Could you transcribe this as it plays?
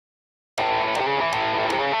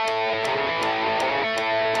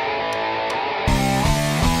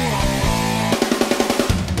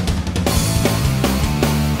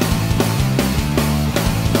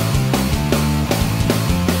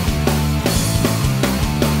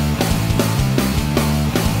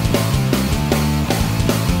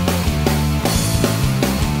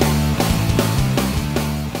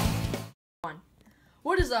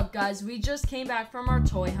up, guys? We just came back from our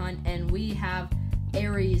toy hunt, and we have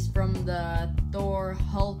Ares from the Thor,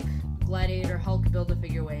 Hulk, Gladiator, Hulk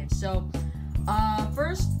Build-A-Figure wave. So,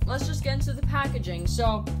 first, let's just get into the packaging.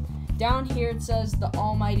 So, down here it says the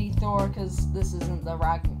Almighty Thor, because this isn't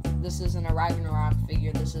a Ragnarok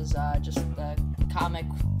figure. This is just the comic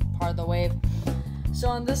part of the wave. So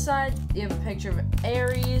on this side, you have a picture of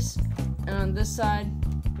Ares, and on this side,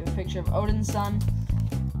 you have a picture of Odin's son.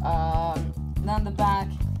 And on the back,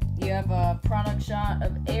 you have a product shot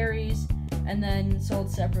of Ares, and then sold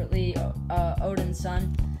separately, Odin's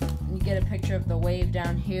son. And you get a picture of the wave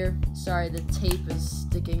down here. Sorry, the tape is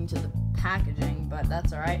sticking to the packaging, but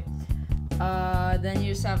that's alright. Then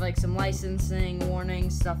you just have like some licensing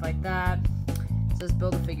warnings, stuff like that. It says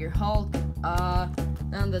Build-A-Figure Hulk.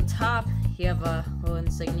 Then on the top, you have a little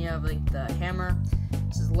insignia of like the hammer.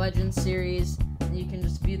 This is Legend Series. And you can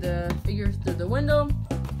just view the figure through the window.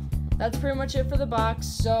 That's pretty much it for the box.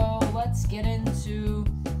 So let's get into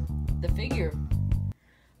the figure.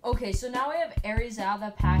 Okay, so now we have Ares out of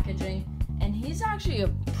the packaging, and he's actually a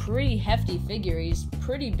pretty hefty figure. He's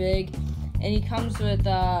pretty big, and he comes with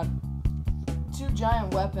two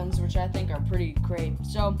giant weapons, which I think are pretty great.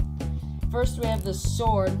 So first we have the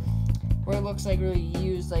sword, where it looks like really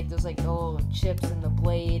used, like there's like the little chips in the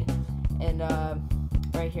blade, and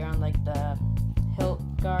right here on like the hilt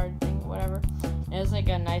guard thing, whatever. And it's like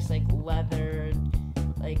a nice like leather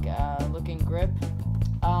like looking grip.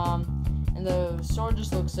 And the sword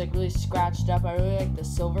just looks like really scratched up. I really like the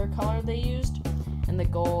silver color they used, and the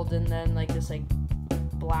gold, and then like this like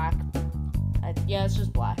black. Yeah, it's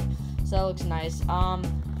just black. So that looks nice.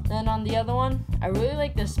 Then on the other one, I really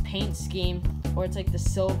like this paint scheme, where it's like the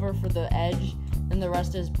silver for the edge, and the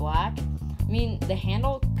rest is black. I mean, the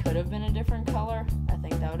handle could have been a different color. I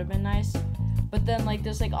think that would have been nice. But then like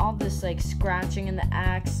there's like all this like scratching in the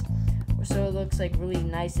axe, so it looks like really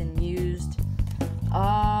nice and used.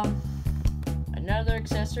 Another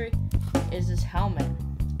accessory is this helmet.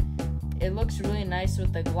 It looks really nice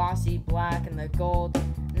with the glossy black and the gold,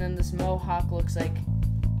 and then this mohawk looks like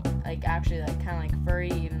actually like kind of like furry,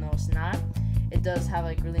 even though it's not. It does have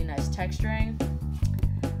like really nice texturing.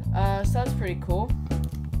 So that's pretty cool.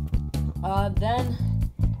 Then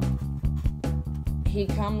he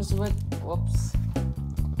comes with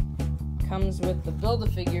the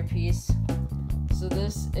Build-A-Figure piece. So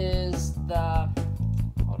this is the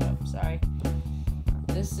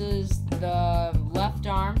This is the left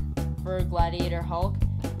arm for Gladiator Hulk,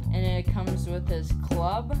 and it comes with his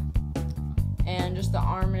club, and just the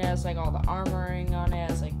arm. It has like all the armoring on it. It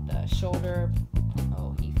has like the shoulder.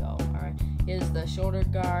 Oh, he fell. Alright. Here's the shoulder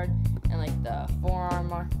guard and like the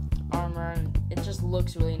forearm armor, and it just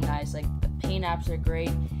looks really nice. Like the paint apps are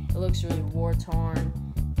great. It looks really war torn.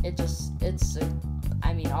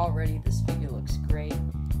 I mean, already this figure looks great,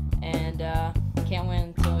 and can't wait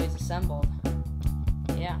until he's assembled.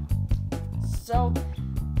 Yeah. So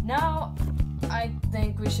now I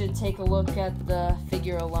think we should take a look at the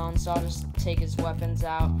figure alone. So I'll just take his weapons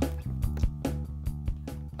out.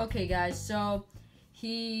 Okay, guys. So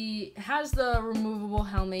he has the removable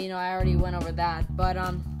helmet. You know, I already went over that. But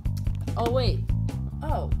oh wait.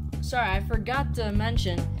 Oh, sorry. I forgot to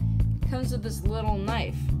mention. It comes with this little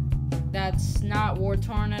knife. That's not war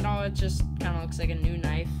torn at all. It just kind of looks like a new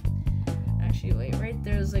knife. Actually, wait, right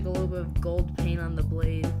there's like a little bit of gold paint on the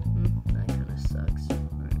blade. That kind of sucks.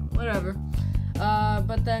 Right, whatever.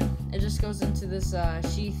 But then it just goes into this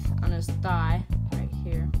sheath on his thigh right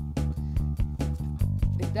here.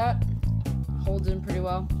 Like that. Holds in pretty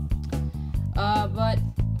well. But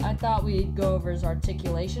I thought we'd go over his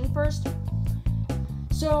articulation first.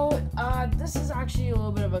 So this is actually a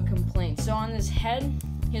little bit of a complaint. So on his head,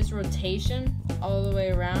 his rotation all the way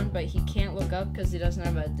around, but he can't look up because he doesn't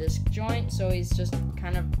have a disc joint, so he's just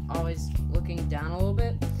kind of always looking down a little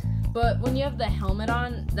bit. But when you have the helmet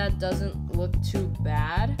on, that doesn't look too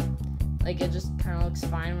bad. Like, it just kind of looks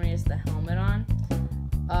fine when he has the helmet on.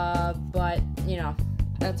 But, you know,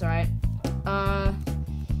 that's alright.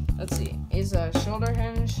 Let's see. He's a shoulder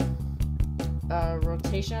hinge,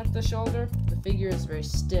 rotation at the shoulder. The figure is very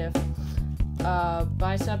stiff.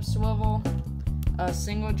 Bicep swivel.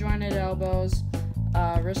 Single jointed elbows,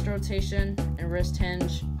 wrist rotation, and wrist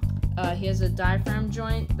hinge. He has a diaphragm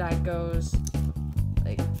joint that goes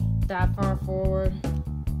like that far forward,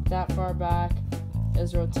 that far back.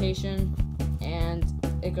 His rotation, and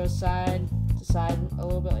it goes side to side a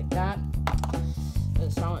little bit like that.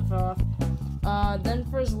 His helmet fell off. Then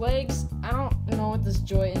for his legs, I don't know what this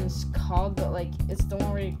joint is called, but like it's the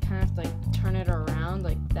one where you kind of have to like turn it around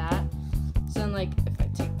like that. So then like if I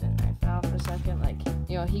take the knife out for a second, like,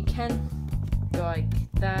 you know, he can go like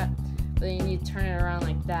that, then you need to turn it around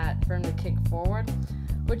like that for him to kick forward,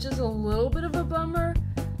 which is a little bit of a bummer.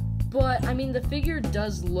 But I mean, the figure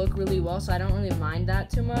does look really well, so I don't really mind that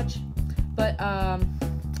too much. But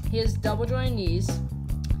he has double jointed knees.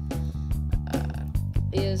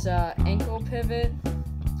 He has ankle pivot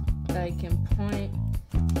that he can point.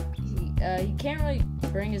 He can't really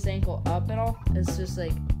bring his ankle up at all. It's just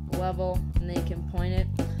like level, and then he can point it.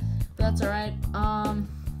 But that's alright.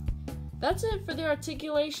 That's it for the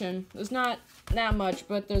articulation. There's not that much,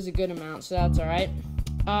 but there's a good amount, so that's alright.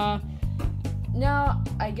 Now,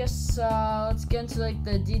 I guess let's get into like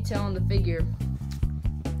the detail on the figure.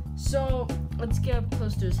 So let's get up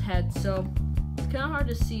close to his head. So it's kind of hard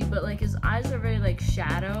to see, but like his eyes are very like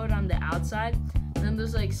shadowed on the outside. And then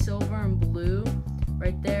there's like silver and blue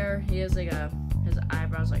right there. He has like his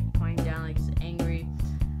eyebrows like pointing down, like he's angry.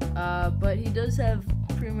 But he does have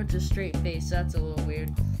pretty much a straight face. So that's a little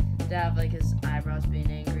weird to have like his eyebrows being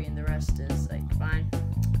angry and the rest is like fine.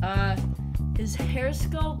 His hair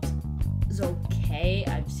sculpt is okay.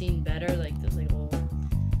 I've seen better. Like there's like a little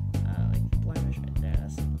like blemish right there.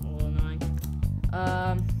 That's a little annoying.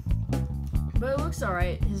 But it looks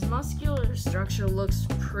alright. His muscular structure looks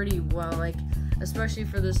pretty well. Like especially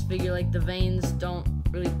for this figure, like the veins don't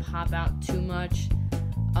really pop out too much.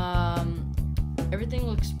 Everything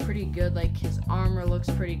looks pretty good. Like his armor looks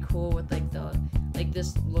pretty cool with like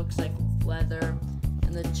this looks like leather,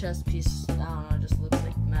 and the chest piece, I don't know, just looks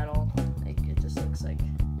like metal. Like it just looks like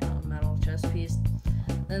a metal chest piece.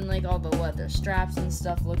 Then like all the leather straps and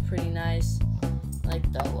stuff look pretty nice. Like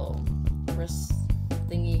the little wrist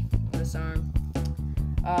thingy on this arm.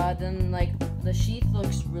 Then like the sheath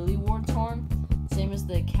looks really war torn. Same as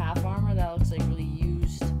the calf armor, that looks like really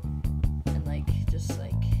used and like just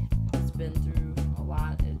like it's been through a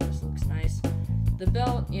lot. It just looks nice. The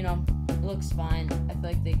belt, you know, looks fine. I feel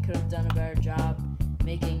like they could have done a better job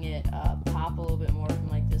making it pop a little bit more from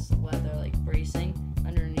like this leather like bracing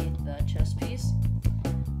underneath the chest piece.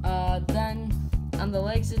 Then on the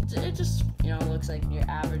legs, it just, you know, looks like your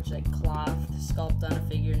average like cloth sculpt on a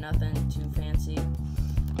figure, nothing too fancy.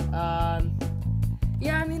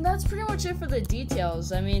 Yeah, I mean, that's pretty much it for the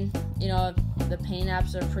details. I mean, you know, the paint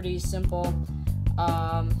apps are pretty simple.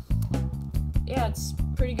 Yeah, it's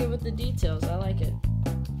pretty good with the details. I like it.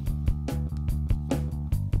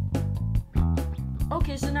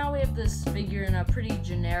 Okay, so now we have this figure in a pretty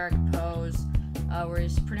generic pose, where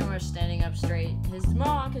he's pretty much standing up straight. His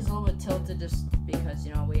mohawk is a little bit tilted just because,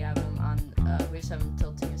 you know, we have him on, we just have him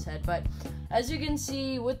tilting his head. But as you can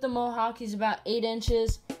see, with the mohawk, he's about 8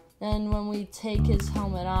 inches. Then when we take his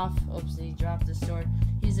helmet off, oops, he dropped his sword,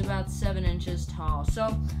 he's about 7 inches tall.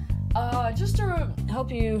 So, just to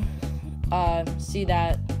help you see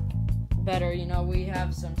that better, you know, we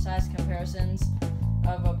have some size comparisons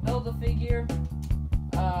of a Build-A-Figure,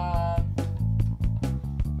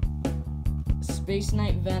 Space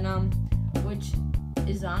Knight Venom, which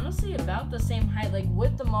is honestly about the same height. Like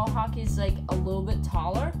with the mohawk, he's like a little bit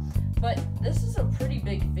taller, but this is a pretty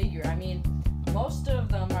big figure. I mean, most of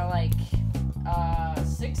them are like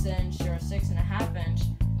 6 inch or 6.5 inch,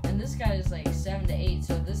 and this guy is like 7 to 8.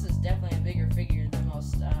 So this is definitely a bigger figure than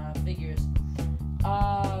most figures.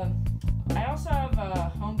 I also have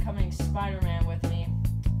Homecoming Spider-Man with me.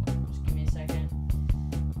 Just give me a second.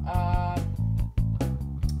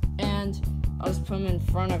 And I'll just put him in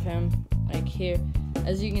front of him, like here.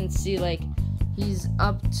 As you can see, like he's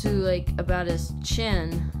up to like about his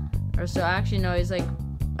chin, or so. Actually, no, he's like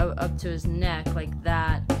up to his neck, like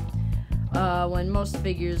that. When most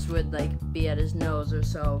figures would like be at his nose or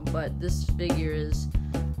so, but this figure is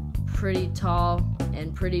pretty tall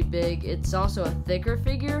and pretty big. It's also a thicker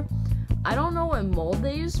figure. I don't know what mold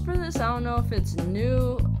they used for this. I don't know if it's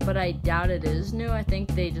new, but I doubt it is new. I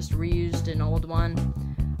think they just reused an old one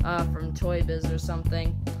from Toy Biz or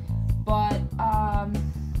something. But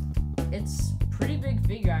it's a pretty big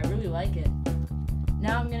figure. I really like it.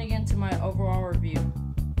 Now I'm gonna get into my overall review.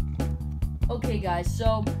 Okay guys,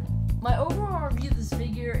 so my overall review of this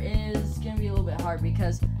figure is gonna be a little bit hard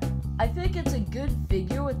because I feel like it's a good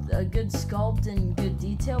figure with a good sculpt and good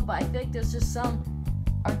detail, but I feel like there's just some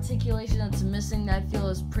articulation that's missing that I feel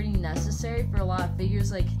is pretty necessary for a lot of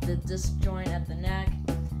figures, like the disc joint at the neck.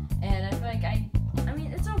 And I feel like I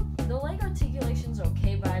mean, the leg articulation's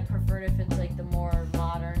okay, but I prefer it if it's like the more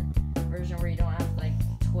modern version where you don't have to like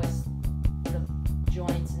twist the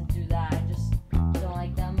joints and do that. I just don't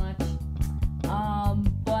like that much.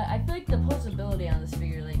 But I feel like the posability on this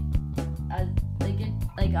figure, like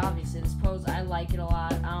obviously this pose, I like it a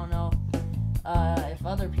lot. I don't know if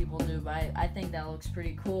other people do, but I think that looks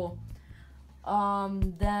pretty cool.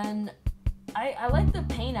 Then I like the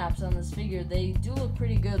paint apps on this figure. They do look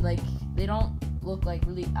pretty good. Like they don't look like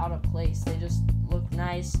really out of place. They just look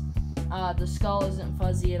nice. The skull isn't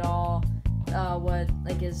fuzzy at all.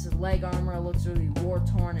 His leg armor looks really war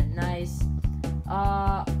torn and nice.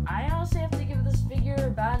 I honestly have to give this figure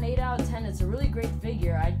about an 8 out of 10. It's a really great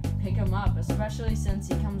figure. I'd pick him up, especially since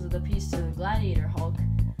he comes with a piece to the Gladiator Hulk.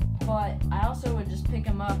 But I also would just pick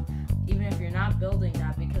him up even if you're not building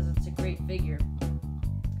that, because it's a great figure.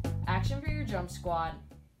 Action Figure Jump Squad,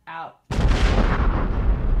 out.